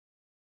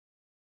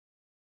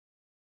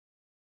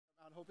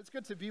hope. It's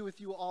good to be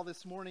with you all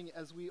this morning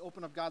as we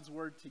open up God's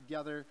Word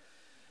together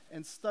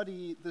and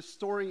study the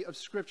story of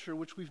Scripture,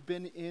 which we've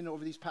been in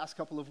over these past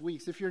couple of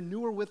weeks. If you're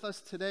newer with us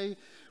today,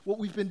 what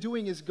we've been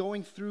doing is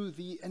going through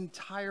the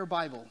entire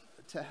Bible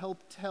to help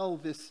tell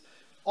this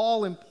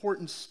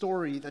all-important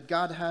story that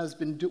God has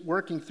been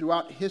working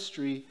throughout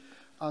history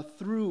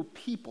through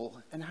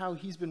people and how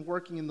He's been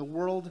working in the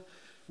world,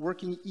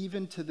 working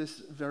even to this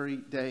very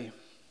day.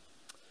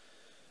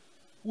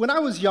 When I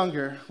was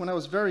younger, when I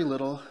was very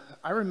little,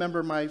 I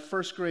remember my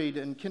first grade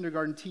and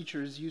kindergarten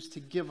teachers used to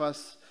give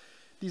us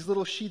these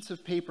little sheets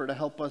of paper to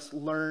help us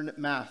learn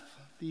math.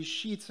 These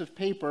sheets of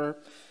paper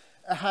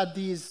had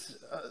these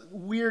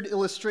weird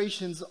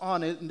illustrations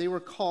on it, and they were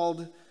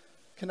called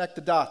connect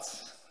the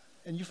dots.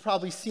 And you've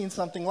probably seen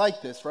something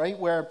like this, right?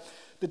 Where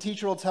the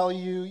teacher will tell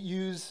you,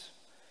 use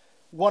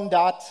one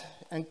dot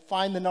and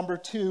find the number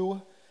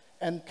 2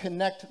 and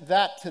connect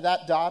that to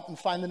that dot and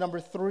find the number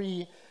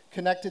 3,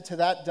 connected to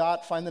that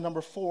dot, find the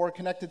number 4,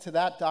 connected to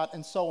that dot,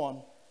 and so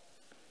on.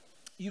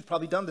 You've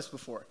probably done this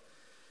before.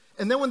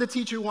 And then when the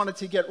teacher wanted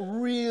to get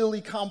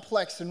really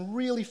complex and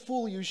really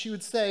fool you, she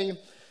would say,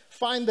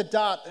 find the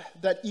dot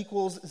that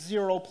equals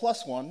 0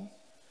 plus 1,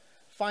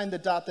 find the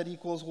dot that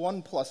equals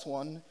 1 plus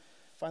 1,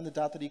 find the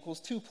dot that equals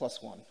 2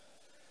 plus 1.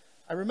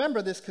 I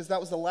remember this because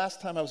that was the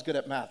last time I was good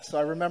at math, so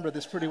I remember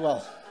this pretty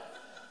well.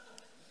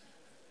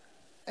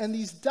 And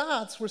these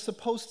dots were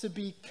supposed to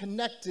be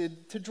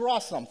connected to draw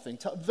something,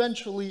 to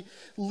eventually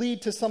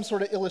lead to some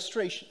sort of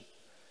illustration.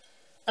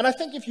 And I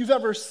think if you've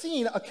ever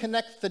seen a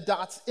connect the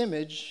dots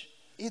image,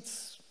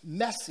 it's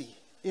messy.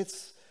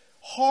 It's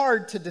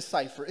hard to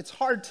decipher. It's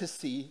hard to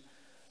see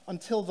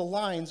until the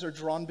lines are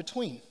drawn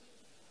between.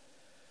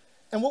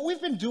 And what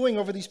we've been doing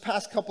over these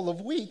past couple of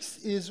weeks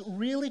is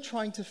really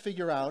trying to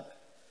figure out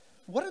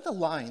what are the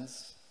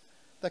lines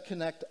that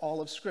connect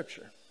all of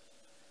Scripture.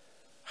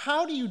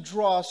 How do you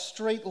draw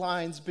straight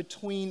lines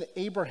between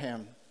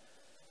Abraham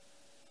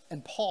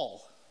and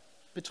Paul,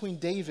 between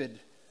David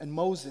and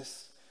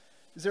Moses?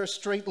 Is there a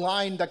straight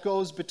line that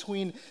goes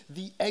between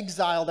the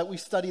exile that we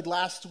studied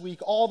last week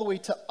all the way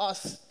to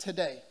us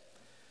today?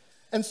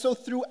 And so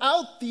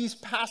throughout these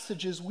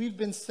passages, we've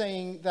been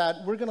saying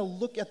that we're going to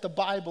look at the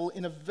Bible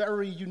in a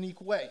very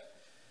unique way.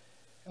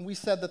 And we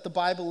said that the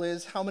Bible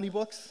is how many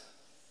books?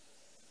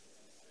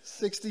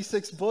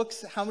 66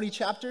 books. How many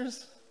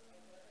chapters?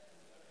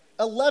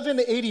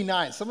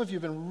 1189. Some of you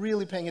have been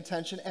really paying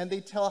attention, and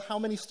they tell how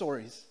many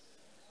stories?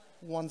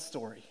 One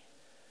story.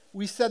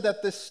 We said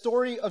that the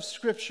story of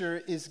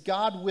Scripture is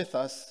God with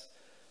us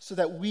so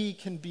that we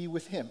can be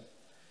with Him.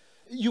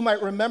 You might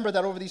remember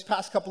that over these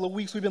past couple of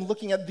weeks, we've been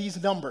looking at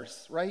these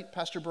numbers, right?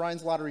 Pastor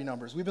Brian's lottery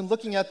numbers. We've been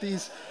looking at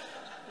these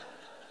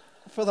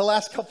for the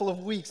last couple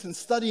of weeks and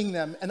studying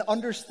them and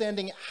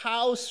understanding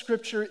how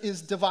Scripture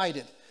is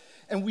divided.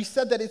 And we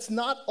said that it's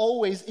not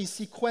always a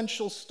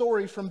sequential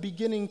story from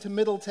beginning to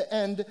middle to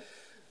end,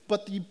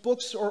 but the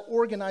books are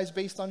organized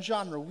based on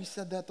genre. We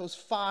said that those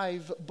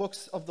 5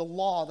 books of the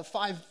law, the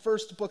 5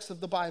 first books of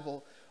the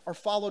Bible, are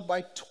followed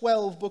by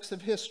 12 books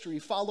of history,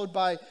 followed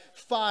by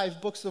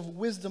 5 books of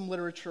wisdom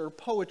literature,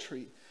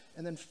 poetry,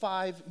 and then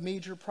 5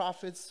 major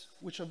prophets,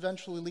 which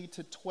eventually lead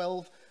to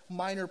 12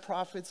 minor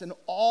prophets, and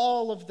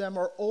all of them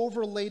are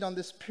overlaid on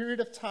this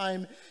period of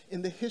time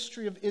in the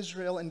history of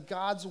Israel and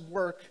God's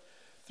work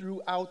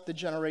throughout the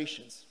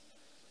generations.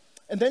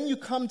 And then you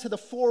come to the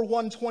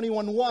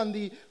 4:1-21:1,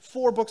 the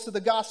 4 books of the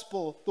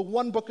gospel, the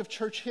 1 book of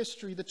church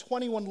history, the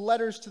 21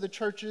 letters to the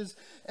churches,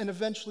 and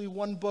eventually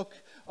 1 book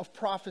of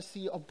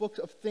prophecy, a book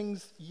of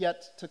things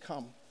yet to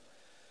come.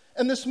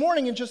 And this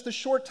morning, in just the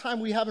short time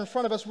we have in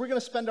front of us, we're going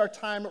to spend our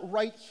time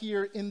right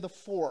here in the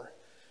 4.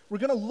 We're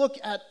going to look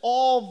at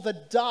all the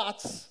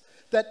dots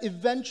that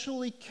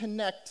eventually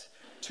connect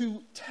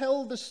to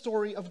tell the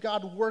story of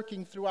God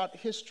working throughout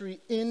history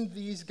in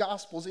these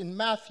Gospels, in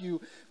Matthew,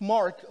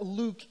 Mark,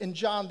 Luke, and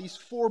John, these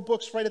 4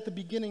 books right at the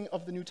beginning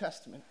of the New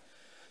Testament.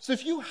 So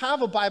if you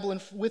have a Bible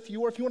with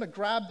you, or if you want to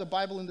grab the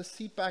Bible in the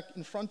seat back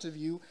in front of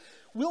you,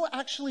 we'll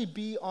actually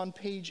be on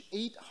page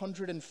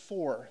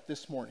 804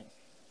 this morning.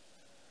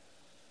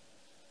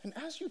 And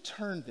as you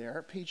turn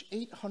there, page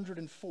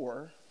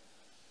 804,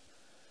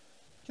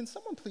 can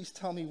someone please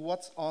tell me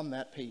what's on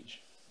that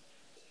page?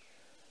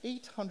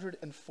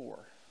 804.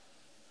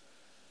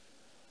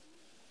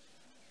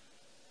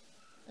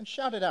 And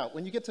shout it out.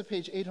 When you get to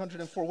page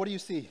 804, what do you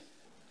see?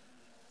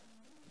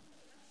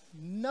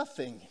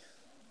 Nothing.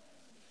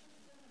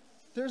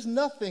 There's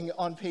nothing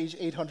on page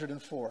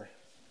 804.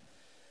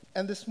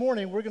 And this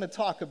morning, we're going to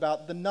talk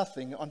about the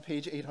nothing on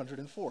page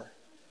 804.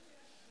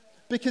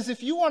 Because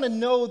if you want to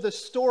know the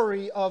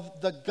story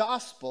of the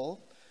gospel,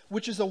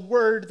 which is a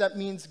word that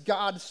means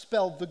God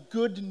spelled the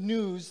good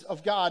news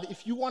of God.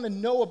 If you want to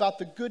know about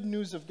the good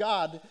news of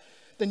God,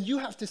 then you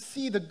have to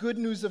see the good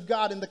news of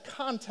God in the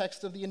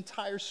context of the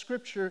entire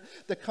Scripture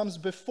that comes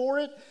before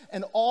it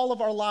and all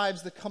of our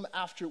lives that come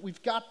after it.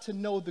 We've got to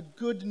know the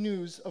good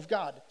news of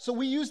God. So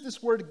we use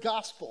this word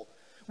gospel.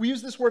 We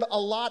use this word a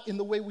lot in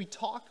the way we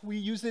talk. We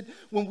use it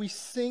when we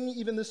sing.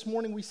 Even this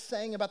morning we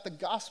sang about the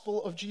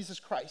gospel of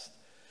Jesus Christ.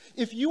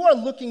 If you are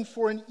looking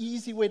for an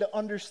easy way to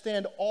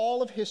understand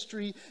all of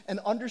history and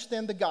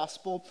understand the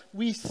gospel,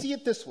 we see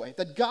it this way,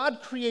 that God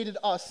created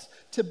us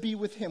to be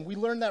with him. We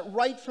learned that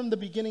right from the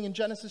beginning in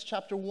Genesis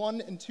chapter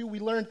 1 and 2. We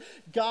learned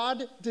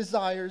God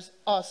desires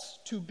us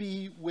to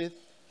be with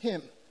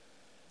him.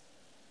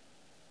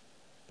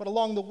 But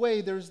along the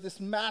way, there's this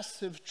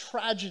massive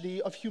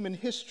tragedy of human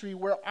history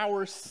where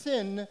our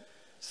sin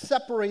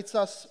separates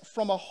us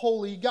from a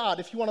holy God.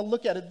 If you want to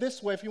look at it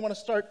this way, if you want to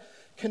start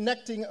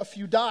connecting a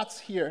few dots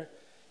here,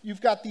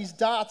 you've got these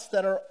dots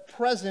that are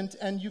present,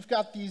 and you've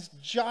got these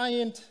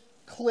giant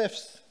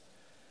cliffs,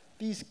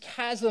 these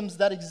chasms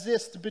that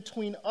exist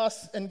between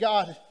us and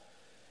God.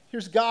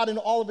 Here's God in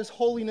all of his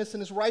holiness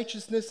and his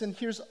righteousness, and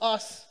here's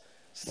us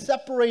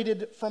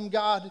separated from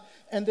God,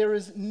 and there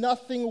is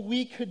nothing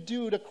we could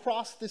do to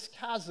cross this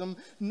chasm,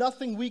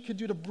 nothing we could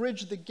do to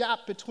bridge the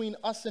gap between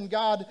us and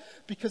God,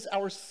 because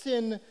our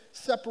sin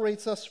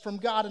separates us from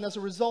God, and as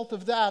a result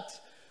of that,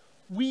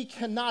 we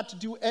cannot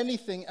do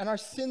anything, and our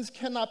sins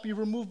cannot be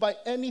removed by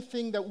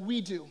anything that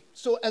we do.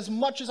 So as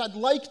much as I'd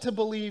like to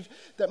believe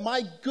that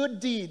my good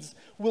deeds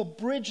will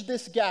bridge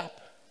this gap,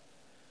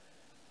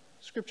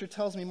 Scripture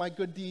tells me my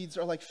good deeds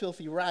are like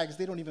filthy rags.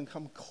 They don't even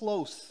come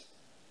close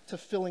to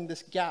filling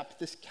this gap,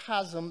 this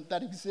chasm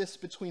that exists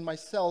between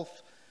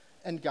myself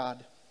and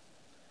God.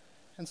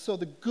 And so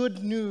the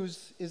good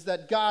news is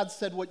that God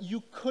said, what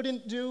you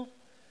couldn't do,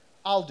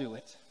 I'll do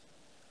it.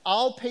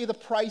 I'll pay the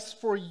price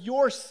for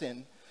your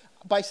sin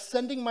by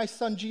sending my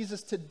son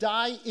Jesus to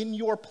die in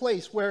your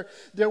place. Where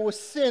there was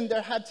sin,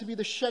 there had to be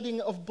the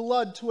shedding of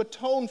blood to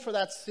atone for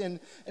that sin.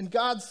 And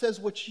God says,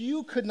 what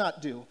you could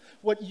not do,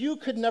 what you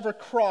could never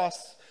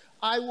cross,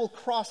 I will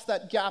cross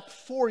that gap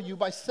for you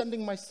by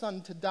sending my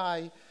son to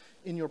die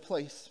in your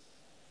place.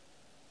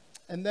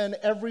 And then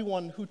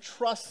everyone who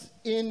trusts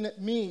in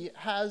me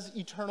has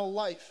eternal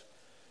life.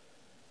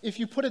 If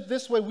you put it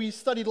this way, we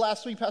studied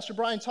last week, Pastor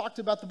Brian talked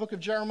about the book of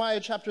Jeremiah,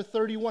 chapter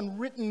 31,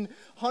 written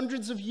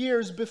hundreds of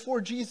years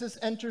before Jesus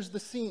enters the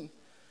scene.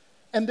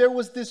 And there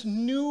was this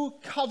new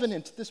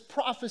covenant, this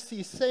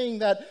prophecy saying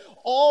that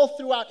all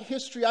throughout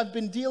history, I've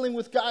been dealing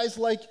with guys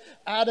like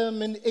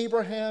Adam and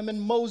Abraham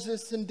and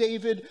Moses and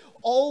David,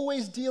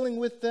 always dealing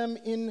with them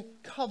in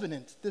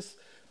covenant, this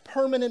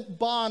permanent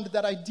bond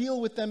that I deal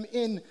with them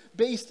in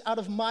based out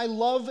of my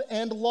love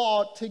and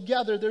law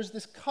together. There's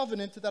this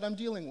covenant that I'm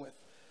dealing with.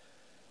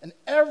 And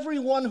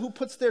everyone who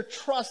puts their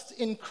trust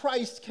in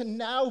Christ can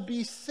now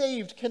be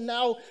saved, can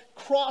now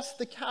cross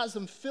the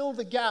chasm, fill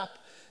the gap,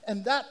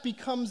 and that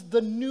becomes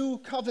the new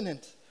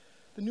covenant.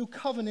 The new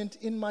covenant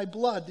in my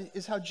blood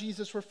is how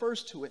Jesus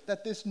refers to it,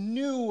 that this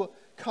new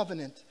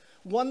covenant,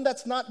 one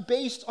that's not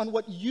based on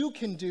what you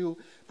can do,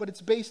 but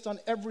it's based on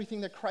everything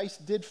that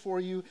Christ did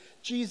for you.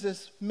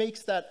 Jesus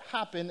makes that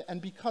happen,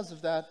 and because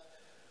of that,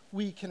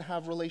 we can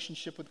have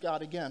relationship with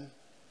God again.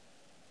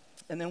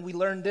 And then we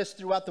learn this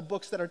throughout the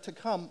books that are to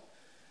come,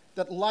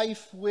 that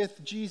life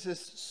with Jesus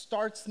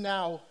starts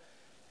now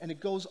and it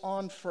goes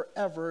on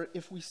forever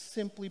if we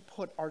simply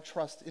put our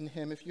trust in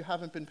him. If you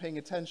haven't been paying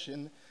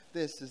attention,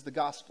 this is the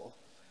gospel.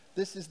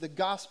 This is the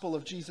gospel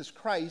of Jesus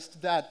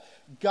Christ, that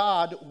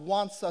God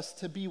wants us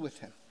to be with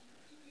him,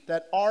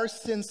 that our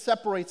sin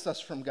separates us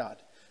from God.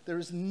 There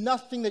is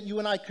nothing that you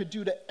and I could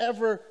do to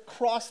ever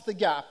cross the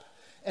gap,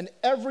 and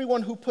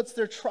everyone who puts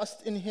their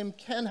trust in him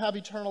can have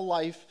eternal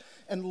life,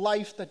 and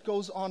life that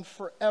goes on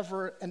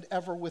forever and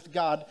ever with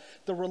God.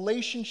 The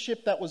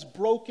relationship that was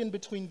broken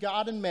between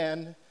God and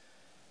man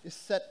is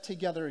set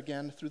together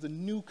again through the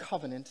new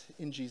covenant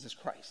in Jesus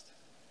Christ.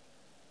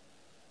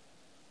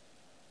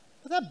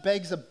 But that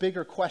begs a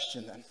bigger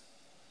question then.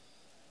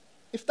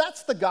 If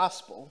that's the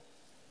gospel,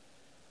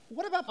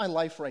 what about my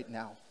life right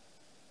now?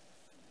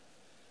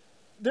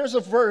 There's a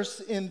verse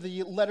in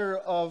the letter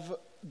of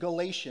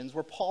Galatians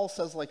where Paul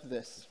says like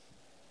this,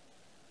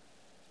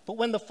 "But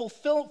when the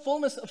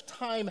fullness of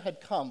time had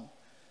come,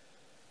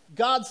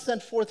 God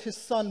sent forth his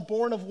son,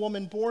 born of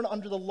woman, born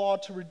under the law,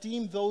 to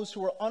redeem those who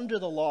were under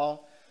the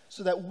law,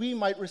 so that we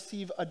might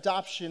receive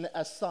adoption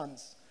as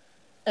sons.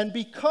 And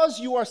because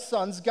you are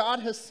sons,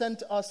 God has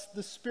sent us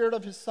the Spirit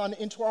of his Son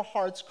into our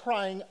hearts,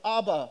 crying,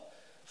 'Abba,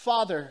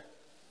 Father.'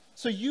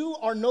 So you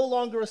are no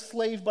longer a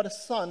slave, but a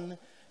son,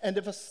 and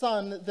if a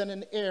son, then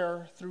an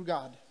heir through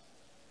God."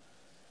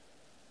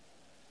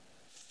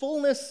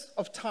 Fullness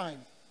of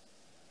time.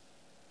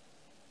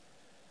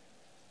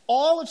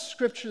 All of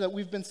Scripture that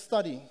we've been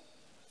studying,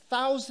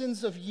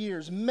 thousands of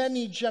years,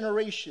 many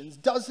generations,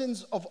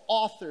 dozens of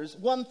authors,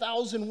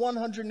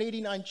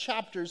 1,189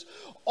 chapters,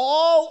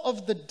 all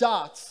of the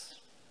dots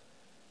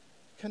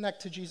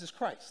connect to Jesus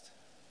Christ.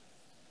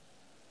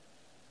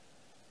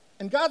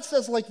 And God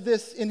says like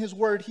this in his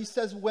word, he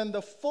says, when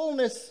the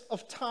fullness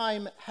of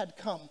time had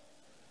come,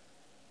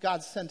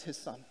 God sent his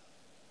son.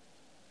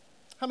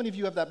 How many of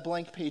you have that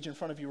blank page in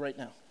front of you right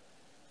now?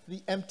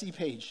 The empty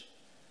page.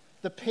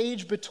 The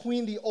page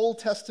between the Old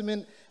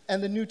Testament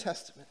and the New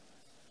Testament.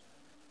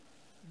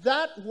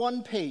 That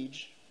one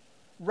page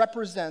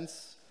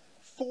represents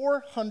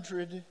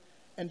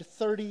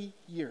 430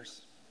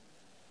 years.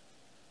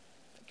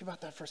 Think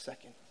about that for a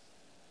second.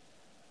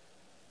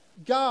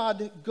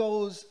 God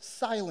goes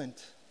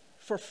silent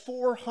for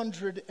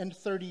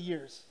 430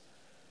 years.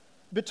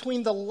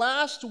 Between the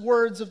last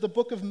words of the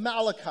book of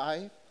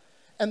Malachi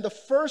and the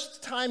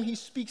first time he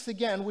speaks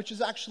again, which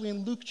is actually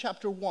in Luke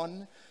chapter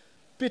 1,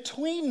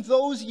 between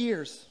those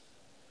years,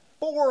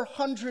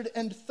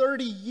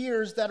 430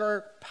 years that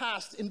are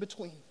passed in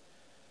between.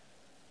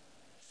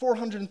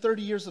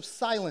 430 years of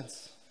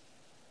silence.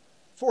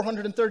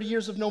 430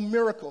 years of no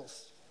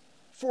miracles.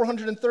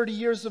 430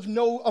 years of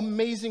no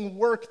amazing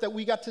work that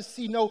we got to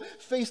see, no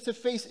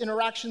face-to-face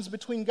interactions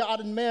between God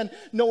and man,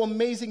 no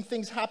amazing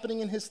things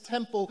happening in his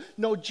temple,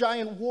 no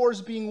giant wars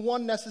being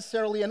won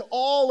necessarily, and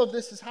all of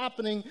this is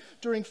happening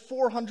during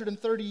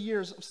 430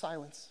 years of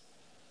silence.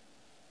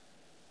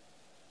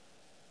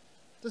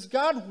 Does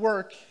God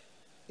work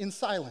in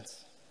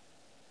silence?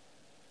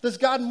 Does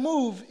God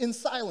move in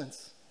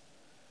silence?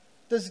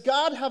 Does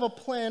God have a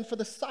plan for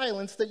the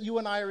silence that you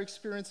and I are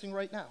experiencing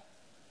right now?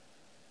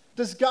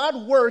 Does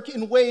God work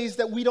in ways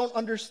that we don't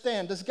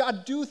understand? Does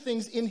God do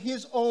things in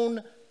his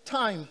own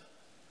time?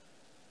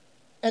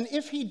 And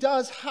if he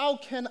does, how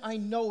can I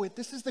know it?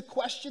 This is the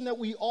question that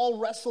we all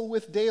wrestle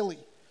with daily.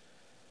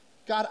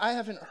 God, I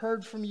haven't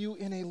heard from you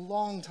in a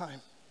long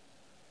time.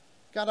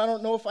 God, I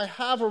don't know if I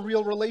have a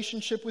real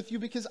relationship with you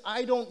because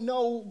I don't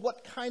know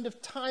what kind of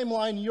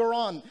timeline you're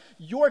on.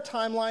 Your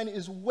timeline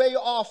is way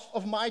off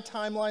of my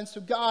timeline. So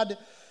God,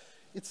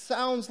 it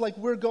sounds like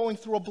we're going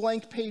through a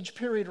blank page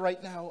period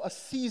right now, a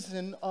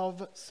season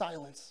of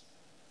silence.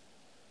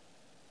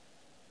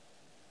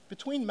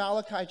 Between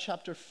Malachi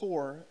chapter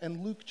 4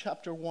 and Luke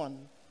chapter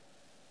 1,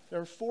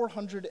 there are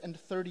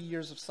 430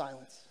 years of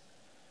silence.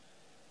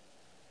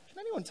 Can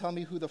anyone tell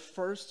me who the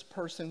first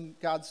person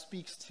God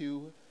speaks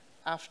to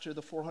after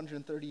the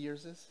 430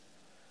 years is?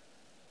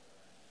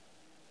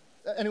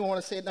 Anyone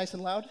want to say it nice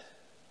and loud?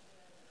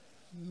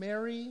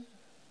 Mary.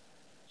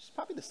 She's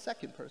probably the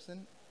second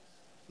person.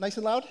 Nice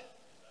and loud?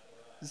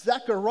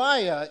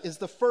 Zechariah is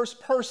the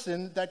first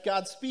person that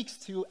God speaks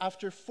to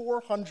after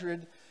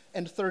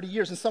 430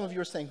 years. And some of you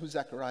are saying, who's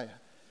Zechariah?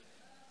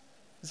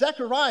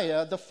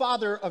 Zechariah, the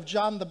father of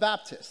John the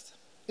Baptist,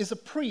 is a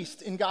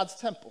priest in God's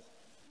temple.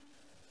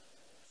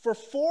 For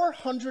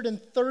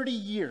 430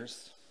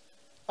 years,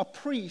 a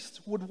priest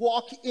would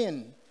walk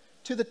in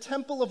to the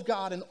temple of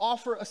God and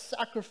offer a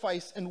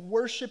sacrifice and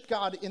worship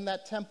God in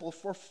that temple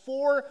for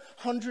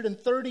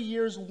 430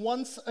 years,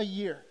 once a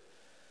year.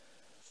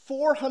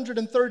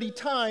 430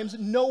 times,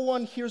 no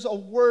one hears a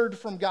word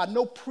from God.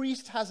 No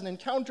priest has an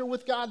encounter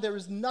with God. There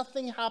is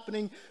nothing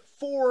happening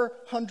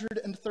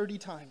 430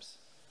 times.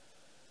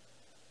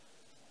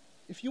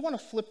 If you want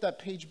to flip that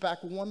page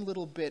back one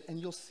little bit, and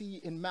you'll see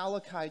in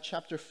Malachi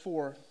chapter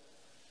 4,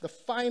 the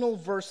final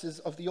verses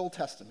of the Old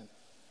Testament.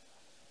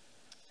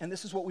 And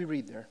this is what we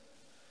read there.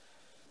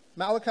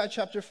 Malachi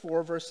chapter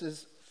 4,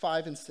 verses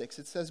 5 and 6.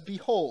 It says,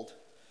 "Behold,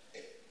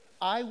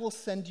 I will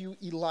send you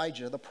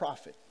Elijah the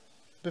prophet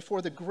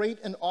before the great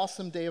and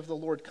awesome day of the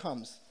Lord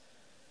comes.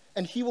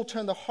 And he will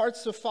turn the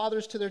hearts of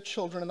fathers to their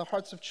children and the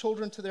hearts of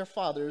children to their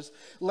fathers,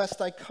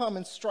 lest I come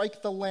and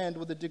strike the land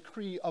with a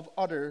decree of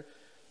utter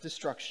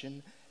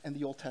destruction." And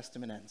the Old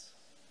Testament ends.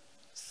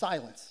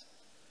 Silence.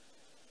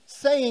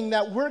 Saying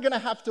that we're going to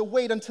have to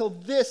wait until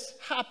this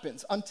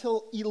happens,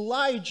 until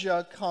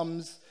Elijah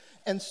comes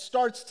and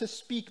starts to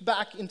speak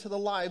back into the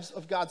lives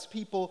of God's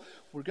people.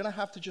 We're going to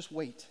have to just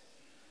wait.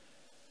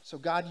 So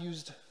God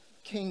used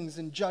kings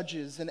and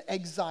judges and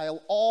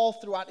exile all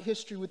throughout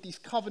history with these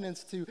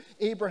covenants to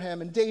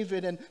Abraham and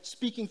David and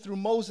speaking through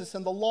Moses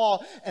and the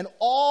law, and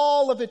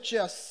all of it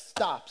just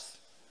stops.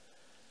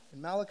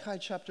 In Malachi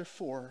chapter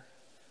 4,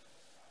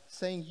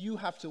 saying you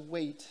have to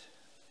wait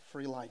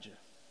for Elijah.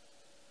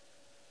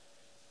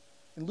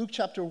 In Luke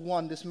chapter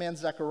 1, this man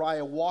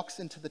Zechariah walks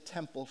into the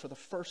temple for the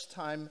first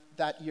time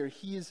that year.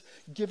 He is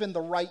given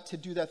the right to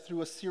do that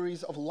through a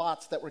series of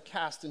lots that were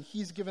cast, and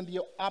he's given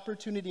the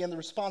opportunity and the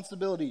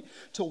responsibility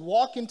to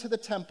walk into the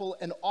temple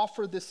and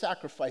offer this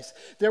sacrifice.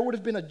 There would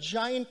have been a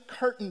giant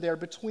curtain there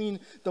between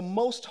the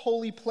most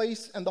holy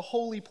place and the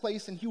holy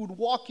place, and he would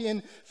walk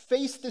in,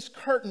 face this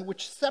curtain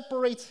which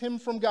separates him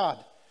from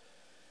God.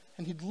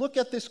 And he'd look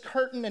at this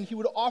curtain and he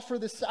would offer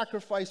this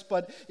sacrifice.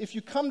 But if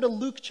you come to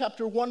Luke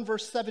chapter 1,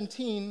 verse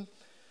 17,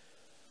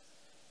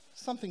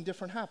 something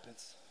different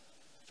happens.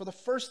 For the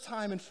first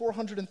time in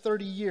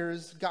 430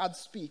 years, God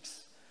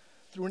speaks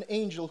through an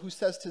angel who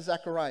says to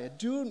Zechariah,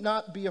 "Do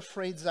not be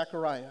afraid,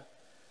 Zechariah,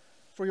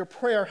 for your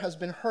prayer has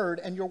been heard,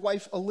 and your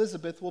wife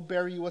Elizabeth will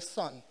bear you a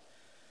son.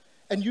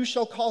 And you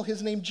shall call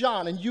his name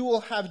John, and you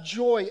will have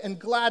joy and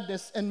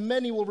gladness, and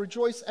many will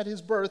rejoice at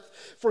his birth,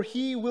 for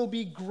he will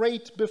be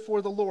great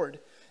before the Lord.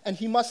 And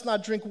he must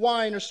not drink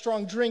wine or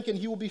strong drink, and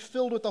he will be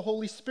filled with the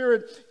Holy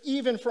Spirit,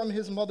 even from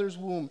his mother's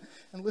womb."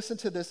 And listen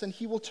to this, "And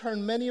he will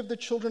turn many of the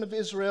children of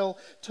Israel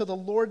to the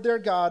Lord their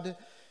God,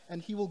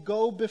 and he will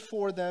go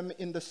before them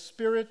in the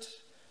spirit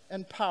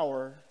and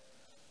power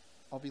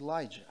of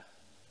Elijah."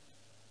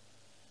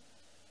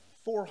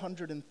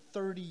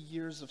 430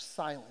 years of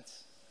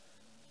silence.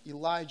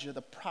 Elijah,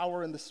 the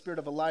power and the spirit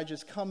of Elijah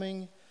is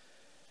coming.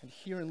 And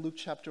here in Luke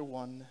chapter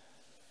 1,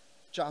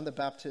 John the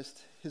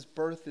Baptist, his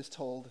birth is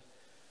told,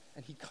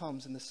 and he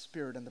comes in the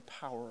spirit and the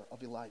power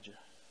of Elijah.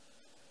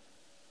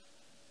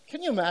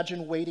 Can you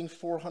imagine waiting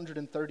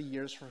 430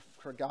 years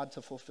for God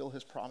to fulfill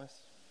his promise?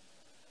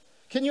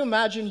 Can you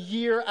imagine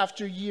year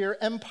after year,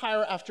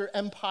 empire after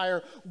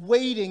empire,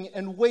 waiting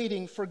and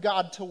waiting for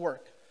God to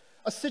work?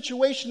 A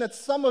situation that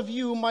some of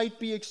you might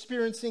be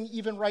experiencing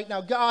even right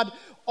now. God,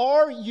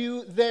 are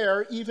you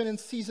there even in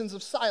seasons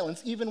of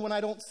silence, even when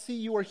I don't see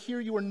you or hear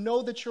you or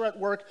know that you're at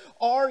work?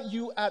 Are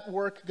you at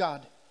work,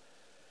 God?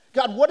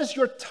 God, what does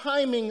your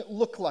timing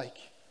look like?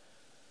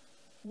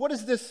 What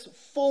is this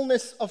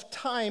fullness of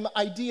time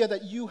idea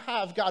that you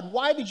have, God?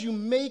 Why did you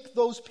make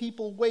those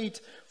people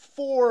wait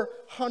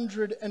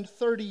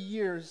 430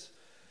 years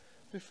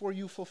before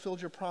you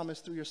fulfilled your promise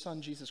through your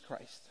Son, Jesus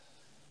Christ?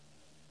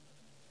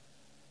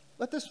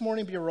 Let this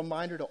morning be a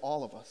reminder to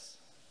all of us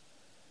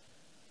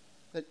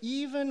that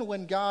even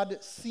when God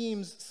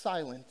seems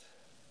silent,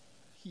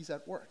 he's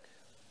at work.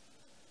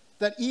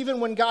 That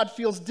even when God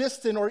feels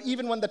distant, or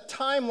even when the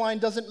timeline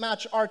doesn't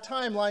match our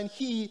timeline,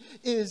 he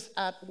is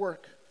at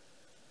work.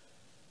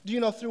 Do you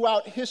know,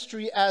 throughout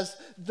history, as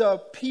the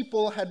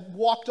people had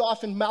walked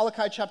off in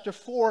Malachi chapter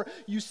 4,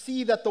 you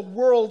see that the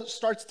world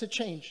starts to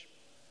change.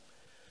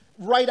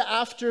 Right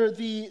after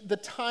the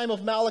time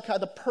of Malachi,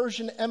 the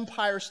Persian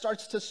Empire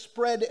starts to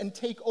spread and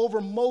take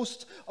over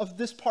most of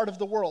this part of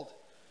the world.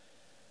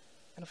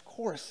 And of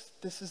course,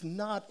 this is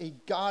not a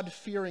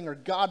God-fearing or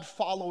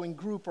God-following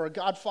group or a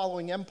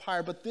God-following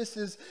empire, but this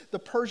is the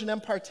Persian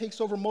Empire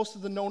takes over most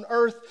of the known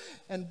earth.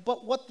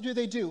 But what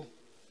do?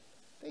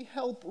 They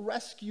help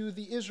rescue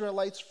the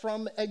Israelites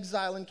from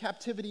exile and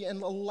captivity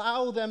and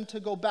allow them to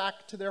go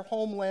back to their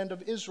homeland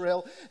of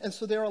Israel. And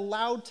so they're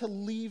allowed to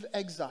leave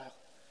exile.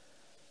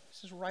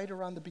 This is right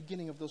around the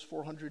beginning of those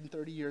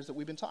 430 years that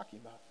we've been talking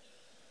about.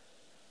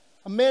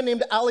 A man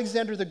named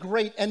Alexander the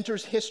Great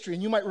enters history,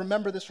 and you might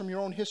remember this from your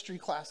own history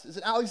classes.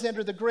 And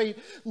Alexander the Great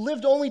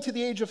lived only to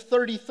the age of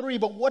 33,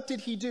 but what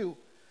did he do?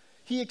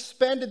 He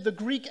expanded the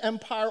Greek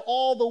Empire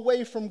all the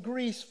way from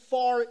Greece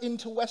far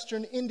into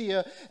Western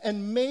India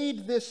and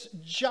made this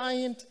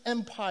giant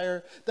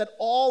empire that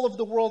all of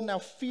the world now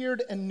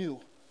feared and knew.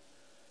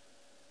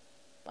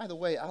 By the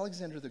way,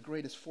 Alexander the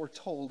Great is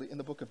foretold in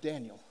the book of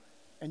Daniel.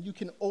 And you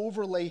can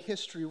overlay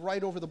history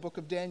right over the book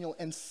of Daniel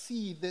and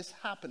see this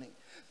happening.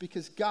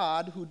 Because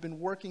God, who'd been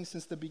working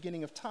since the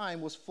beginning of time,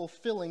 was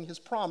fulfilling his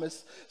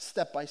promise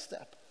step by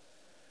step.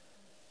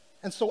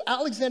 And so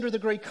Alexander the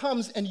Great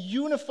comes and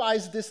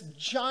unifies this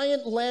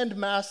giant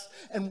landmass.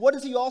 And what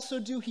does he also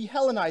do? He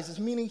Hellenizes,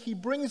 meaning he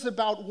brings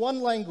about one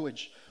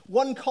language,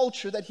 one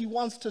culture that he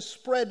wants to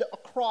spread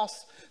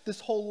across this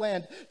whole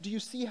land. Do you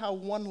see how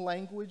one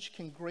language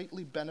can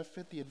greatly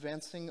benefit the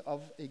advancing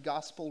of a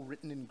gospel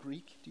written in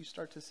Greek? Do you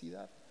start to see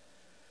that?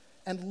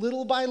 And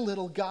little by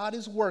little, God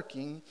is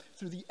working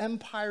through the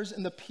empires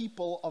and the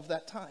people of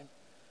that time.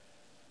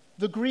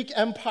 The Greek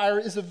Empire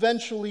is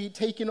eventually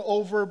taken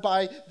over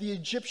by the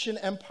Egyptian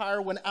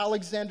Empire when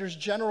Alexander's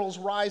generals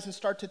rise and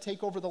start to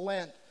take over the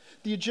land.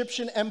 The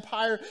Egyptian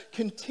Empire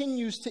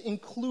continues to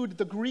include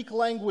the Greek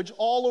language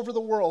all over the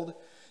world,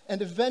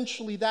 and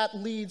eventually that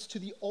leads to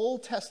the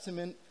Old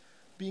Testament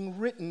being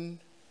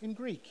written in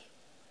Greek.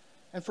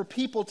 And for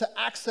people to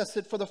access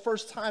it for the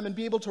first time and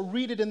be able to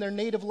read it in their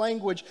native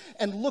language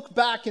and look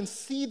back and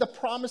see the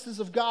promises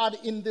of God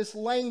in this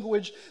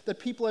language that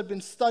people had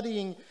been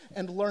studying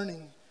and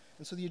learning.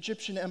 And so the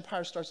Egyptian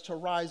Empire starts to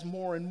rise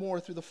more and more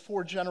through the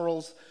 4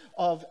 generals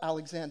of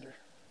Alexander.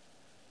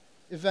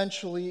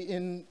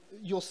 Eventually,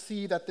 you'll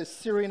see that the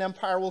Syrian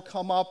Empire will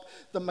come up,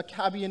 the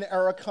Maccabean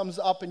era comes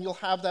up, and you'll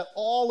have that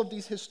all of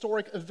these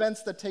historic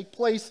events that take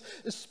place,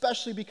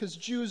 especially because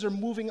Jews are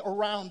moving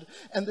around,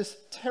 and this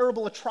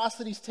terrible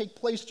atrocities take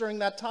place during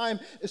that time,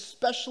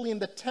 especially in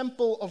the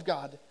temple of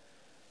God.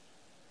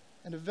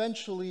 And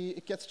eventually,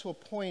 it gets to a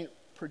point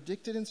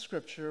predicted in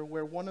Scripture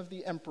where one of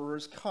the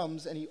emperors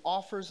comes and he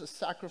offers a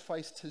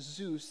sacrifice to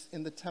Zeus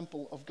in the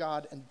temple of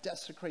God and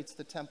desecrates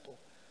the temple.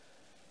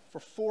 For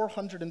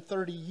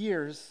 430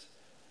 years,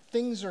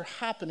 things are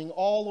happening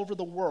all over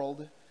the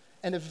world,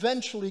 and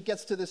eventually it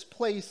gets to this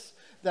place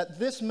that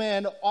this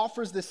man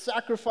offers this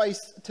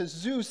sacrifice to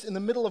Zeus in the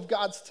middle of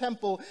God's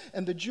temple,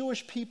 and the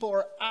Jewish people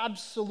are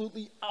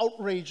absolutely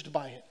outraged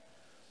by it.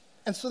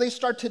 And so they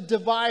start to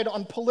divide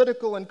on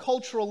political and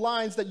cultural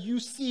lines that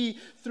you see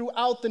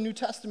throughout the New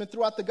Testament,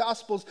 throughout the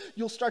Gospels.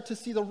 You'll start to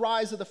see the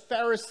rise of the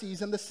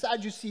Pharisees and the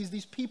Sadducees,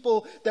 these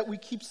people that we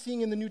keep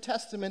seeing in the New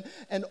Testament.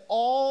 And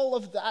all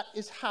of that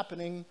is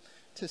happening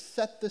to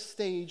set the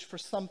stage for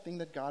something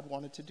that God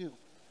wanted to do.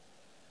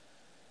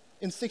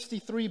 In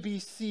 63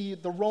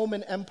 BC, the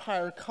Roman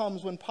Empire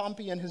comes when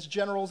Pompey and his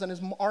generals and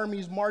his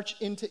armies march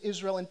into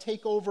Israel and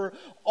take over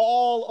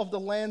all of the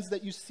lands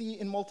that you see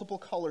in multiple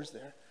colors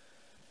there.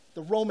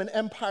 The Roman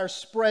Empire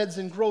spreads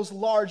and grows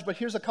large, but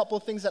here's a couple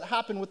of things that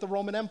happen with the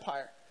Roman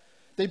Empire.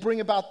 They bring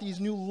about these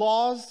new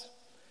laws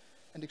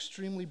and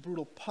extremely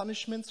brutal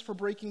punishments for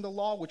breaking the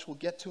law, which we'll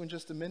get to in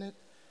just a minute.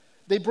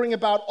 They bring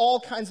about all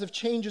kinds of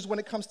changes when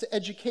it comes to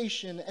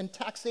education and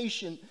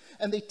taxation,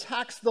 and they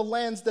tax the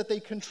lands that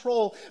they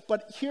control.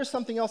 But here's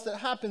something else that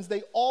happens.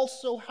 They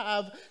also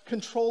have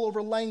control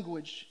over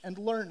language and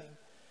learning.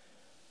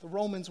 The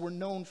Romans were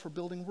known for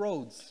building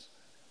roads,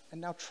 and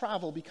now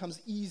travel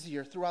becomes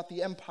easier throughout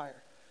the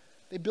empire.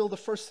 They build the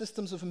first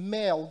systems of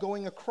mail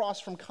going across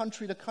from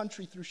country to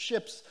country through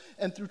ships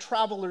and through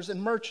travelers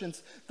and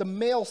merchants. The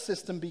mail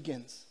system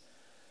begins,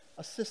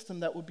 a system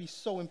that would be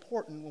so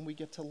important when we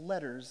get to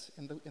letters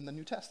in the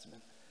New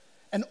Testament.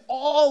 And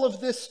all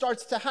of this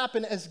starts to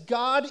happen as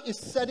God is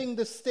setting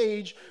the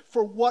stage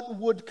for what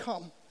would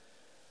come.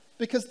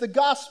 Because the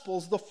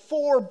Gospels, the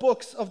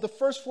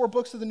first four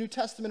books of the New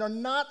Testament, are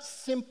not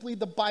simply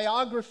the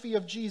biography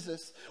of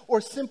Jesus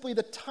or simply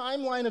the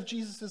timeline of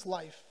Jesus'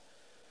 life.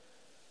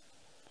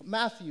 But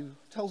Matthew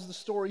tells the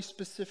story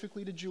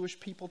specifically to Jewish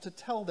people to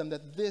tell them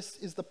that this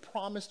is the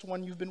promised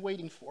one you've been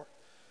waiting for.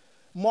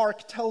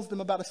 Mark tells them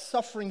about a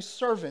suffering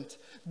servant,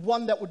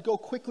 one that would go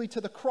quickly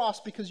to the cross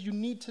because you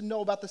need to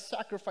know about the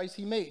sacrifice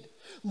he made.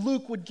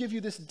 Luke would give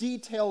you this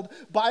detailed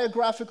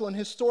biographical and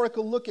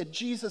historical look at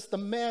Jesus, the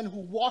man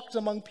who walked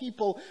among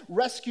people,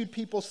 rescued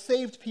people,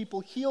 saved people,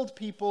 healed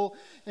people.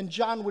 And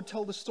John would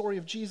tell the story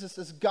of Jesus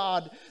as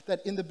God,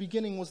 that in the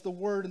beginning was the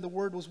Word, and the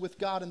Word was with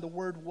God, and the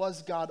Word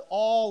was God.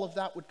 All of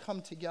that would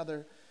come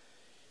together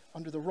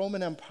under the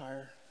Roman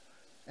Empire,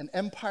 an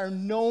empire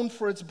known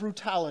for its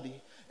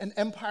brutality, an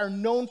empire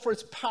known for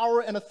its power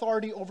and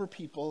authority over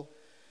people.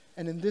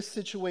 And in this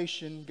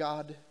situation,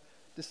 God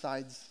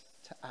decides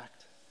to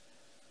act.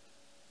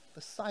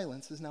 The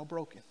silence is now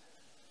broken.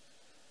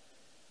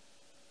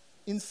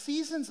 In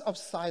seasons of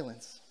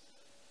silence,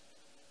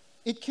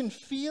 it can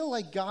feel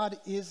like God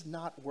is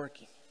not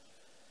working.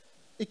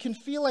 It can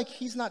feel like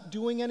he's not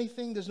doing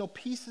anything. There's no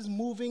pieces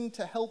moving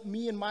to help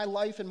me in my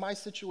life and my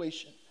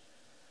situation.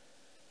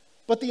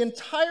 But the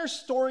entire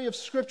story of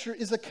Scripture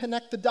is a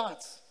connect the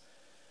dots.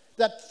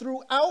 That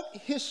throughout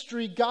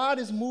history, God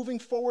is moving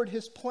forward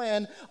his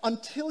plan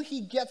until he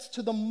gets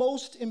to the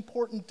most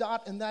important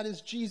dot, and that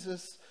is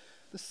Jesus,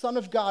 the Son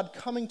of God,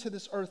 coming to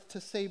this earth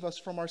to save us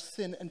from our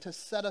sin and to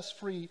set us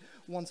free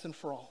once and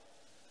for all.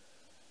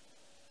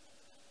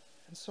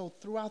 And so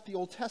throughout the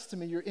Old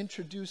Testament, you're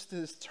introduced to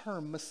this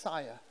term,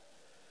 Messiah.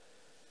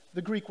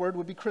 The Greek word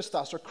would be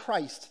Christos, or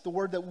Christ, the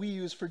word that we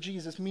use for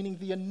Jesus, meaning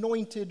the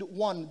anointed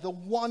one, the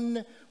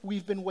one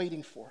we've been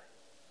waiting for.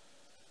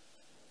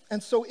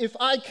 And so if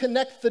I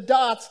connect the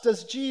dots,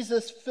 does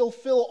Jesus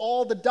fulfill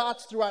all the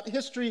dots throughout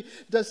history?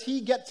 Does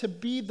he get to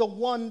be the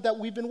one that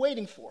we've been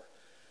waiting for?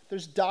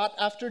 There's dot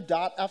after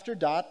dot after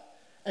dot,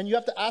 and you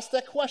have to ask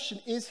that question,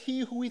 is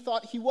he who we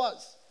thought he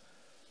was?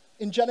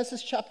 In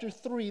Genesis chapter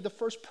 3, the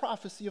first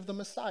prophecy of the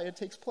Messiah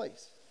takes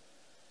place.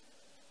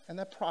 And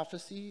that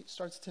prophecy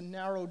starts to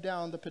narrow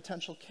down the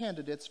potential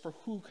candidates for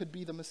who could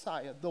be the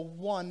Messiah, the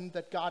one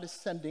that God is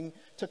sending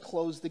to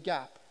close the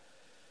gap.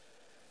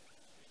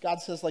 God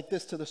says like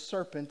this to the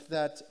serpent,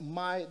 that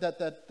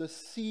the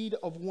seed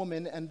of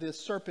woman and the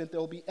serpent, there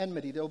will be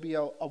enmity, there will be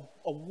a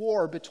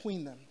war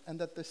between them, and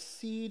that the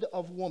seed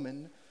of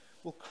woman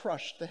will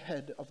crush the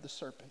head of the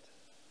serpent.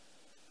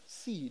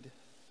 Seed,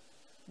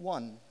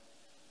 one,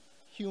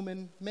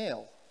 human,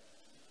 male.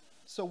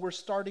 So we're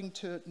starting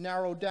to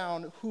narrow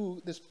down who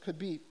this could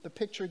be. The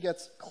picture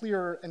gets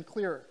clearer and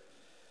clearer.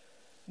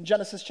 In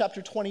Genesis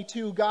chapter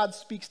 22, God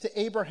speaks to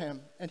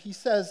Abraham, and he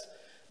says,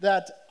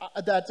 that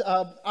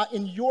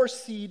in your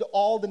seed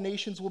all the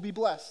nations will be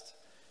blessed.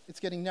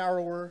 It's getting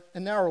narrower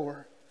and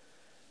narrower.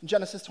 In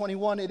Genesis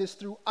 21, it is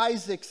through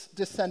Isaac's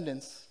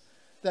descendants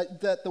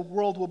that the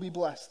world will be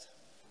blessed.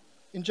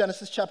 In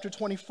Genesis chapter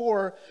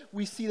 24,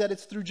 we see that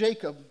it's through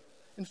Jacob.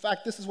 In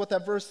fact, this is what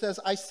that verse says,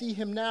 I see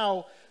him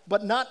now,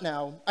 but not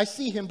now. I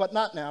see him, but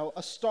not now.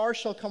 A star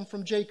shall come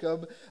from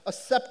Jacob. A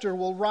scepter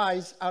will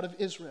rise out of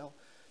Israel.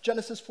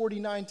 Genesis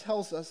 49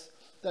 tells us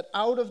that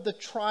out of the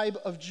tribe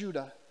of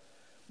Judah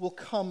will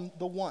come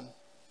the one.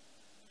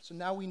 So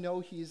now we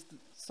know he is the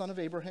son of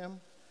Abraham,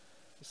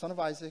 the son of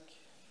Isaac,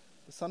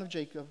 the son of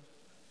Jacob,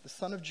 the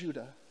son of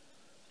Judah.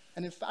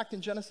 And in fact,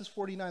 in Genesis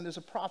 49, there's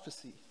a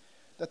prophecy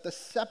that the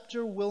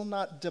scepter will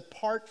not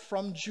depart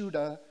from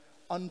Judah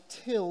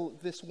until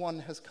this one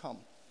has come.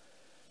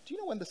 Do you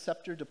know when the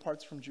scepter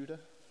departs from Judah?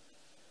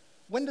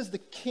 When does the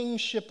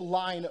kingship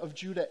line of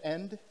Judah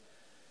end?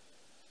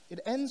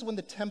 It ends when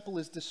the temple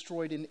is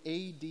destroyed in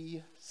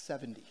AD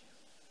 70.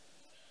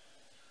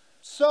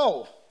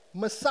 So,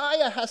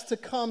 Messiah has to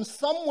come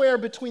somewhere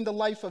between the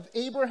life of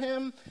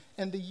Abraham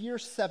and the year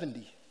 70.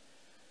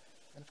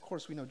 And of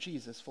course, we know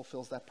Jesus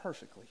fulfills that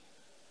perfectly.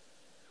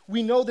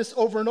 We know this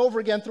over and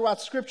over again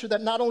throughout Scripture,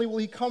 that not only will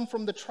he come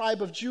from the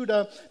tribe of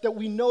Judah, that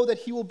we know that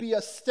he will be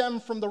a stem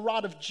from the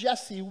rod of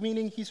Jesse,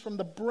 meaning he's from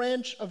the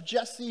branch of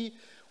Jesse,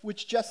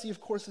 which Jesse,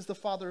 of course, is the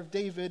father of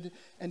David,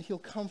 and he'll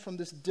come from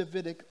this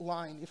Davidic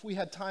line. If we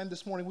had time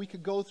this morning, we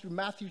could go through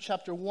Matthew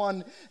chapter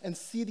 1 and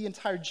see the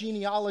entire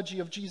genealogy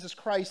of Jesus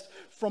Christ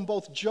from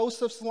both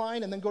Joseph's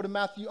line and then go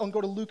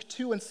to Luke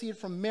 2 and see it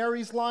from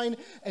Mary's line,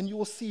 and you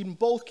will see in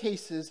both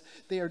cases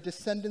they are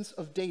descendants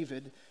of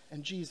David,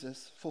 And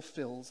Jesus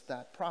fulfills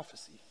that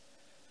prophecy.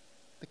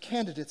 The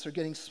candidates are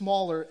getting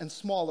smaller and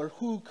smaller.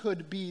 Who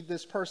could be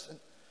this person?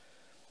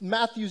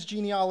 Matthew's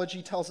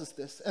genealogy tells us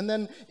this. And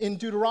then in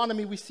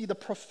Deuteronomy, we see the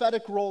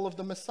prophetic role of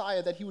the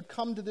Messiah, that he would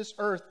come to this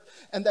earth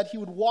and that he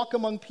would walk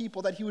among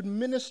people, that he would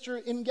minister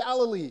in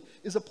Galilee,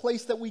 is a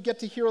place that we get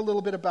to hear a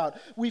little bit about.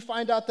 We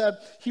find out that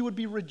he would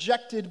be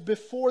rejected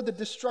before the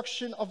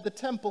destruction of the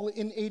temple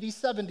in AD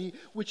 70,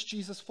 which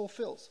Jesus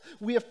fulfills.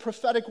 We have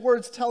prophetic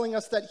words telling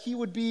us that he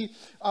would be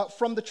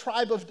from the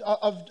tribe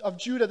of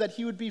Judah, that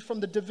he would be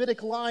from the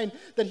Davidic line,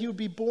 that he would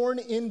be born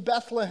in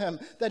Bethlehem,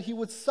 that he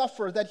would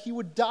suffer, that he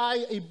would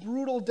die a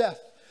brutal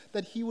death,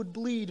 that he would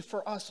bleed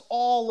for us.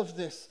 All of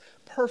this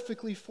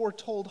perfectly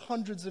foretold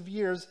hundreds of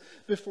years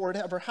before it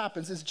ever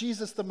happens. Is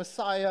Jesus the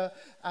Messiah?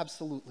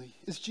 Absolutely.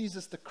 Is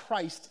Jesus the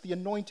Christ, the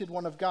anointed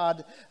one of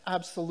God?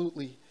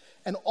 Absolutely.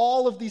 And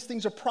all of these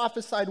things are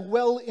prophesied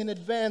well in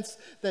advance,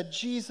 that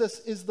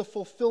Jesus is the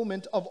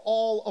fulfillment of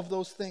all of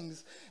those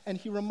things. And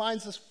he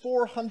reminds us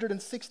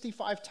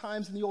 465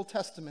 times in the Old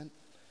Testament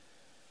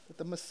that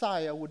the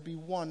Messiah would be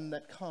one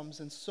that comes,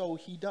 and so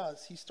he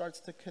does. He starts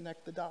to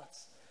connect the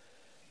dots.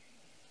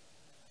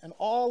 And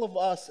all of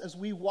us, as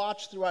we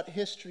watch throughout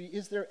history,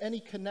 is there any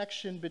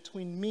connection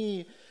between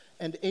me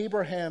and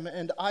Abraham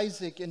and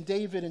Isaac and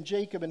David and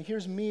Jacob? And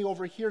here's me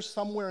over here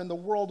somewhere in the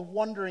world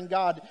wondering,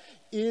 God,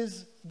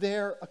 is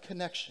there a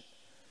connection?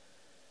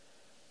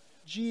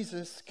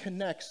 Jesus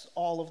connects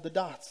all of the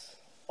dots.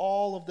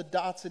 All of the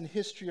dots in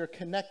history are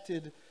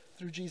connected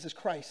through Jesus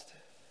Christ.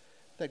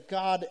 That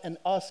God and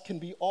us can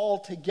be all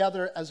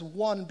together as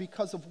one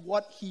because of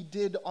what he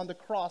did on the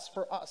cross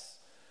for us.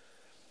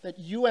 That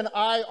you and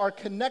I are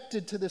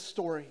connected to this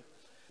story.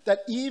 That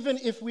even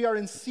if we are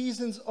in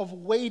seasons of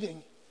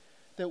waiting,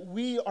 that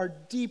we are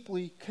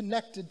deeply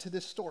connected to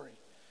this story.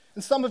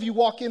 And some of you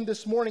walk in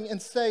this morning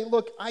and say,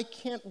 look, I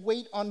can't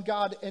wait on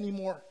God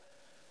anymore.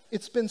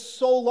 It's been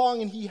so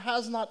long and he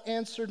has not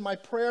answered my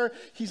prayer.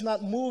 He's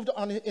not moved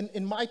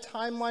in my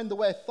timeline the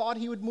way I thought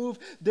he would move.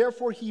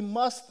 Therefore, he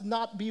must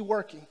not be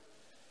working.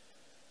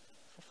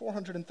 For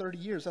 430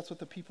 years, that's what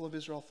the people of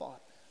Israel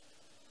thought.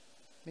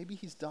 Maybe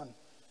he's done.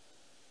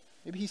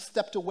 Maybe he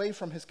stepped away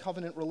from his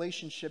covenant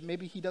relationship.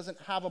 Maybe he doesn't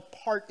have a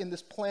part in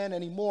this plan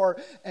anymore,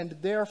 and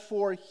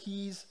therefore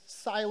he's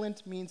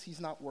silent, means he's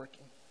not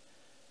working.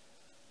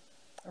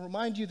 I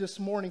remind you this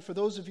morning, for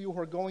those of you who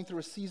are going through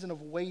a season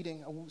of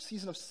waiting, a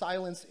season of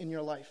silence in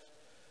your life,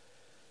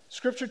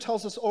 Scripture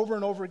tells us over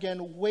and over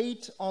again,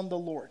 wait on the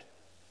Lord.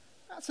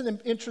 That's an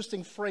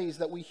interesting phrase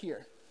that we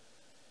hear.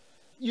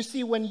 You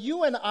see, when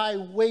you and I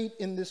wait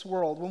in this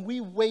world, when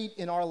we wait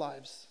in our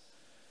lives,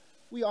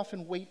 we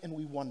often wait and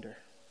we wonder.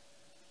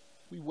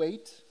 We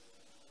wait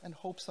and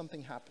hope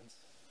something happens.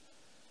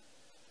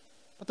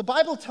 But the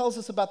Bible tells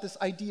us about this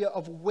idea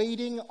of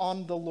waiting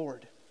on the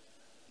Lord,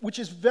 which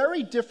is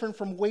very different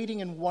from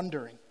waiting and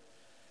wondering.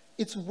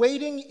 It's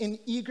waiting in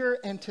eager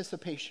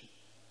anticipation.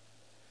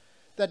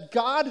 That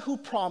God who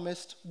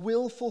promised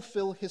will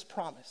fulfill his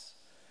promise.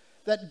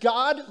 That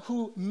God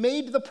who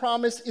made the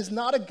promise is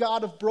not a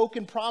God of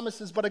broken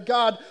promises, but a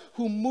God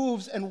who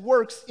moves and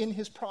works in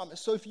his promise.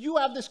 So if you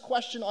have this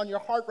question on your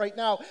heart right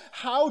now,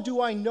 how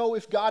do I know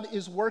if God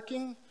is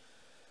working?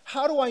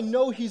 How do I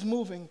know he's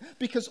moving?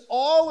 Because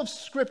all of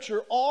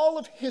Scripture, all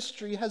of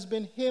history has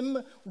been him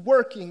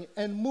working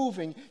and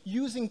moving,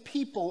 using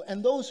people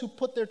and those who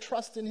put their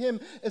trust in him,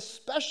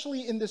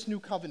 especially in this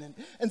new covenant.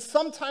 And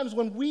sometimes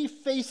when we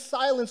face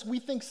silence, we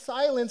think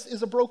silence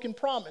is a broken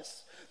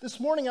promise. This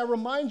morning, I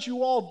remind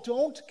you all,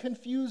 don't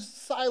confuse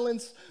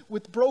silence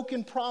with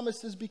broken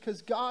promises,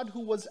 because God who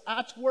was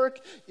at work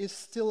is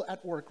still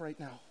at work right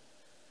now.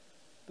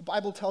 The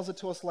Bible tells it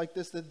to us like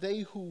this, that they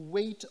who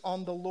wait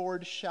on the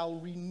Lord shall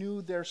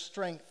renew their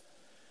strength.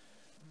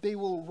 They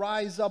will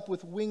rise up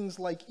with wings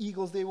like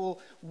eagles. They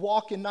will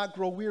walk and not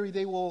grow weary.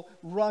 They will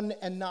run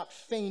and not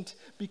faint,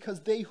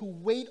 because they who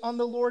wait on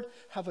the Lord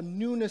have a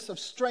newness of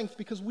strength,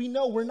 because we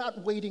know we're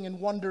not waiting and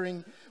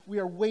wondering. We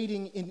are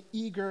waiting in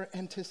eager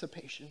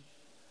anticipation.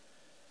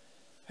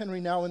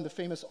 Henry Nouwen, the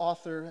famous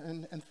author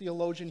and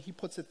theologian, he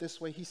puts it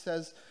this way. He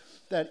says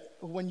that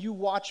when you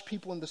watch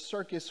people in the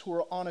circus who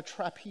are on a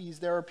trapeze,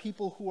 there are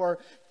people who are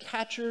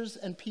catchers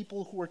and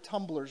people who are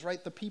tumblers,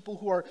 right? The people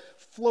who are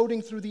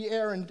floating through the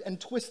air and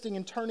twisting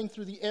and turning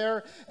through the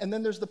air, and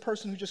then there's the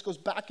person who just goes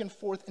back and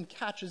forth and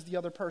catches the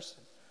other person.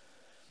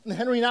 And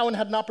Henry Nouwen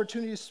had an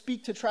opportunity to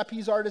speak to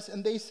trapeze artists,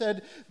 and they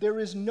said, there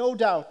is no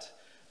doubt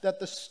that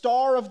the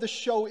star of the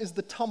show is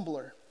the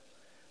tumbler.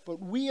 But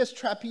we as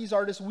trapeze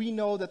artists, we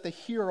know that the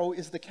hero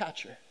is the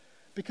catcher,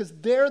 because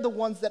they're the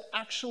ones that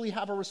actually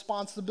have a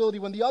responsibility.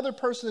 When the other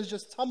person is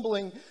just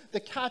tumbling,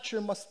 the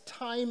catcher must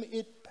time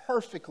it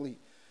perfectly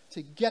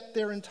to get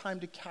there in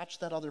time to catch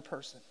that other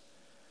person.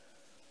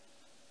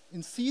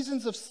 In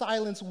seasons of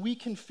silence, we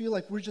can feel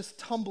like we're just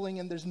tumbling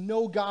and there's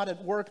no God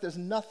at work, there's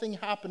nothing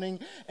happening,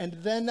 and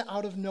then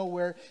out of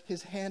nowhere,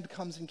 his hand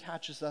comes and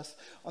catches us.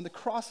 On the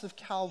cross of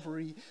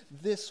Calvary,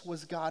 this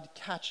was God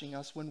catching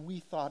us when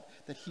we thought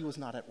that he was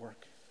not at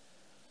work.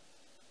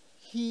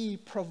 he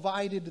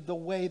provided the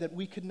way that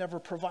we could never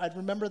provide.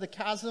 Remember the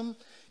chasm?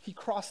 He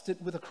crossed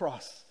it with a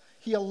cross.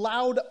 He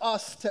allowed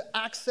us to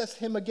access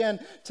him again,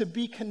 to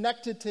be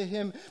connected to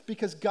him,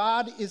 because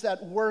God is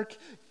at work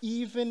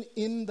even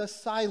in the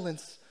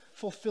silence,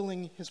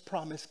 fulfilling his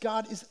promise.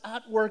 God is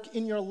at work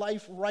in your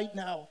life right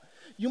now.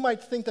 You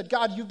might think that,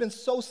 God, you've been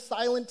so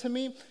silent to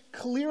me.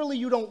 Clearly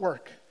you don't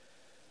work.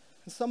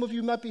 And some of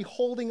you might be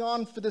holding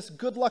on for this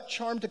good luck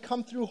charm to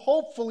come through,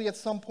 hopefully at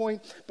some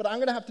point, but I'm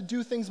going to have to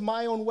do things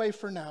my own way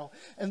for now.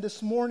 And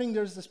this morning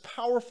there's this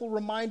powerful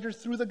reminder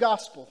through the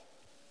gospel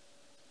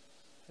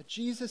that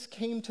Jesus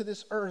came to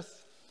this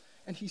earth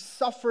and he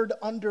suffered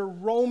under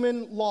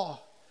Roman law,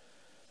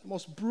 the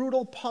most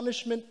brutal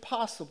punishment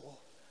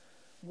possible.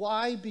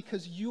 Why?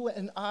 Because you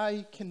and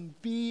I can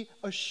be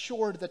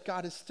assured that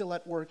God is still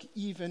at work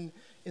even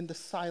in the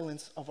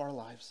silence of our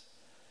lives.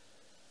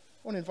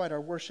 I want to invite our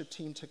worship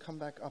team to come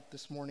back up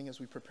this morning as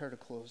we prepare to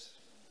close.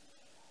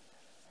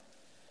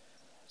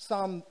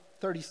 Psalm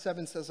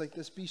 37 says like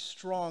this, be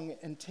strong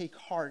and take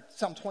heart.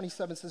 Psalm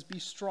 27 says, be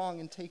strong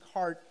and take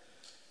heart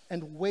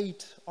and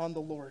wait on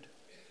the Lord.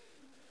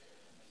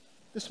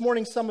 This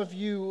morning, some of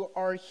you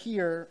are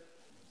here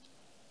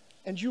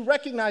and you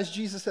recognize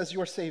Jesus as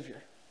your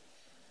Savior.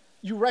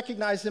 You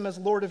recognize him as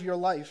Lord of your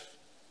life.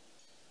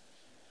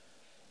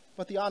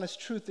 But the honest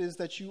truth is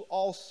that you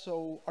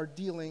also are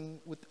dealing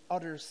with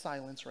utter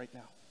silence right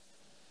now.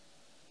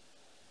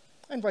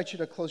 I invite you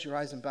to close your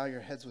eyes and bow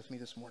your heads with me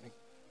this morning.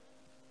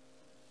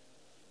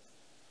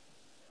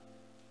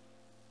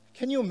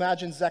 Can you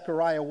imagine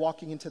Zechariah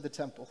walking into the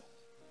temple?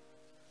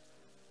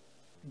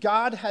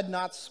 God had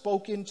not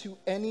spoken to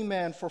any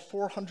man for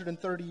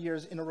 430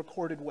 years in a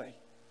recorded way.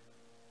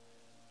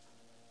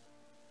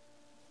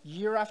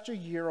 Year after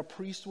year, a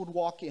priest would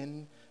walk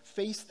in,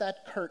 face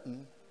that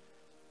curtain,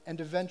 and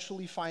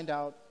eventually find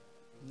out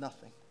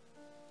nothing.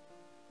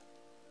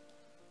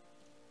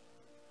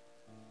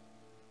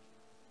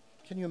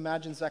 Can you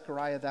imagine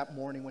Zechariah that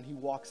morning when he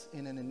walks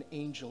in and an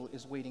angel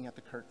is waiting at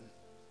the curtain?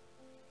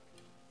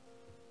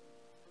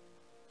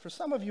 For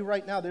some of you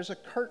right now, there's a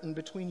curtain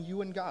between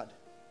you and God.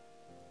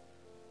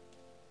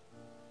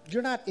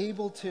 You're not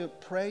able to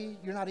pray.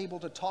 You're not able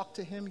to talk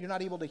to him. You're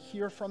not able to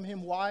hear from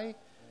him. Why?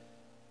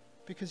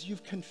 Because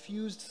you've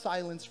confused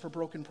silence for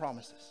broken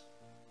promises.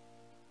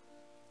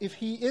 If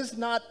he is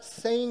not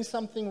saying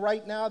something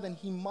right now, then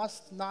he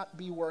must not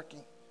be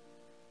working.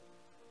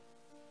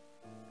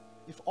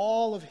 If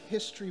all of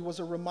history was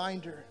a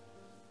reminder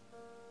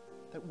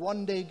that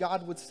one day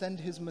God would send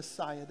his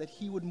Messiah, that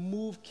he would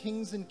move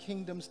kings and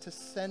kingdoms to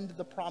send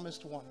the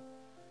promised one.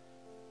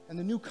 And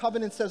the new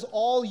covenant says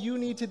all you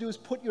need to do is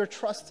put your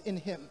trust in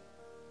him.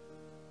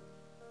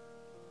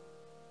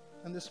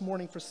 And this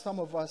morning, for some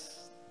of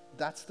us,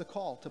 that's the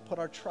call, to put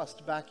our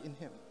trust back in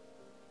him.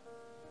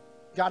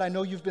 God, I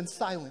know you've been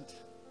silent.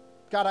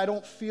 God, I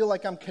don't feel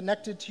like I'm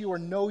connected to you or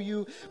know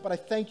you, but I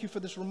thank you for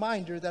this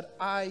reminder that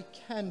I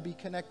can be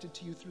connected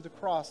to you through the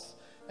cross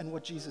and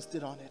what Jesus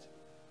did on it.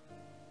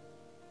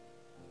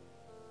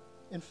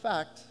 In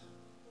fact,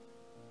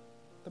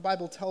 the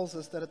Bible tells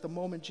us that at the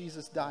moment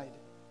Jesus died,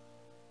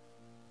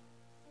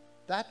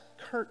 that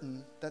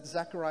curtain that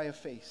Zechariah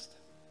faced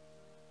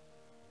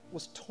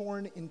was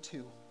torn in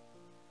two.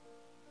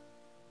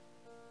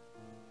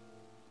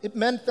 It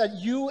meant that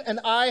you and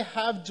I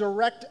have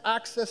direct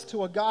access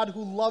to a God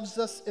who loves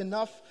us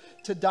enough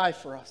to die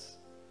for us.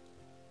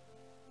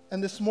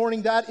 And this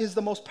morning, that is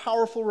the most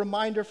powerful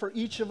reminder for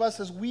each of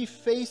us as we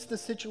face the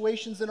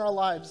situations in our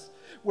lives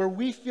where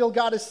we feel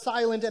God is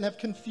silent and have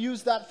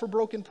confused that for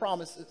broken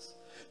promises.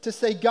 To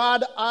say,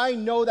 God, I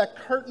know that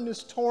curtain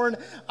is torn.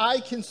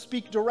 I can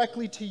speak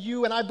directly to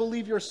you, and I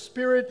believe your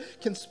Spirit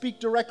can speak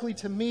directly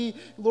to me.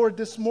 Lord,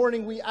 this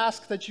morning we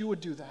ask that you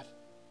would do that.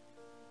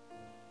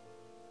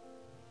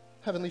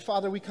 Heavenly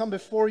Father, we come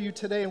before you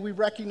today and we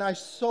recognize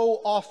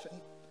so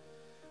often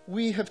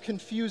we have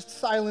confused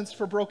silence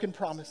for broken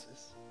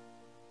promises.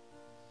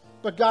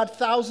 But God,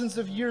 thousands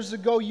of years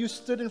ago, you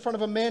stood in front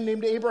of a man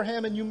named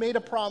Abraham and you made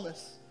a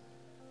promise.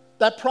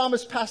 That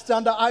promise passed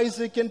down to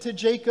Isaac and to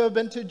Jacob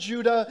and to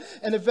Judah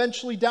and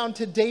eventually down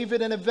to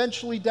David and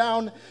eventually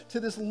down to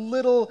this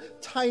little,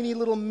 tiny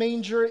little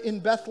manger in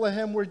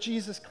Bethlehem where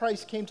Jesus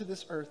Christ came to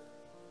this earth.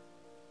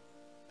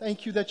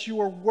 Thank you that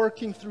you are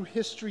working through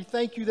history.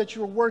 Thank you that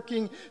you are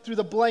working through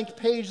the blank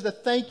page.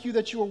 Thank you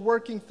that you are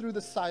working through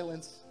the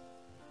silence.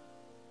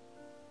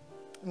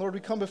 And Lord, we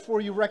come before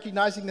you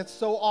recognizing that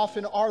so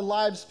often our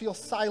lives feel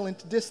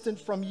silent, distant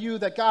from you,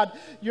 that God,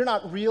 you're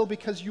not real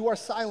because you are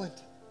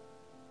silent.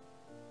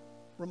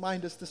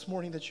 Remind us this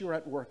morning that you are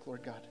at work,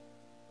 Lord God.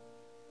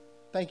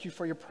 Thank you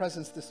for your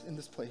presence in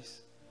this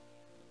place.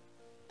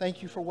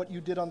 Thank you for what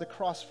you did on the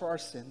cross for our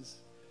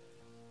sins.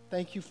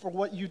 Thank you for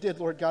what you did,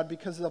 Lord God.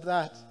 Because of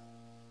that,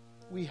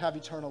 we have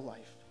eternal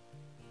life.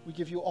 We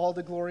give you all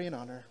the glory and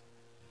honor.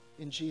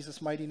 In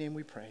Jesus' mighty name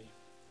we pray.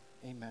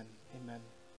 Amen. Amen.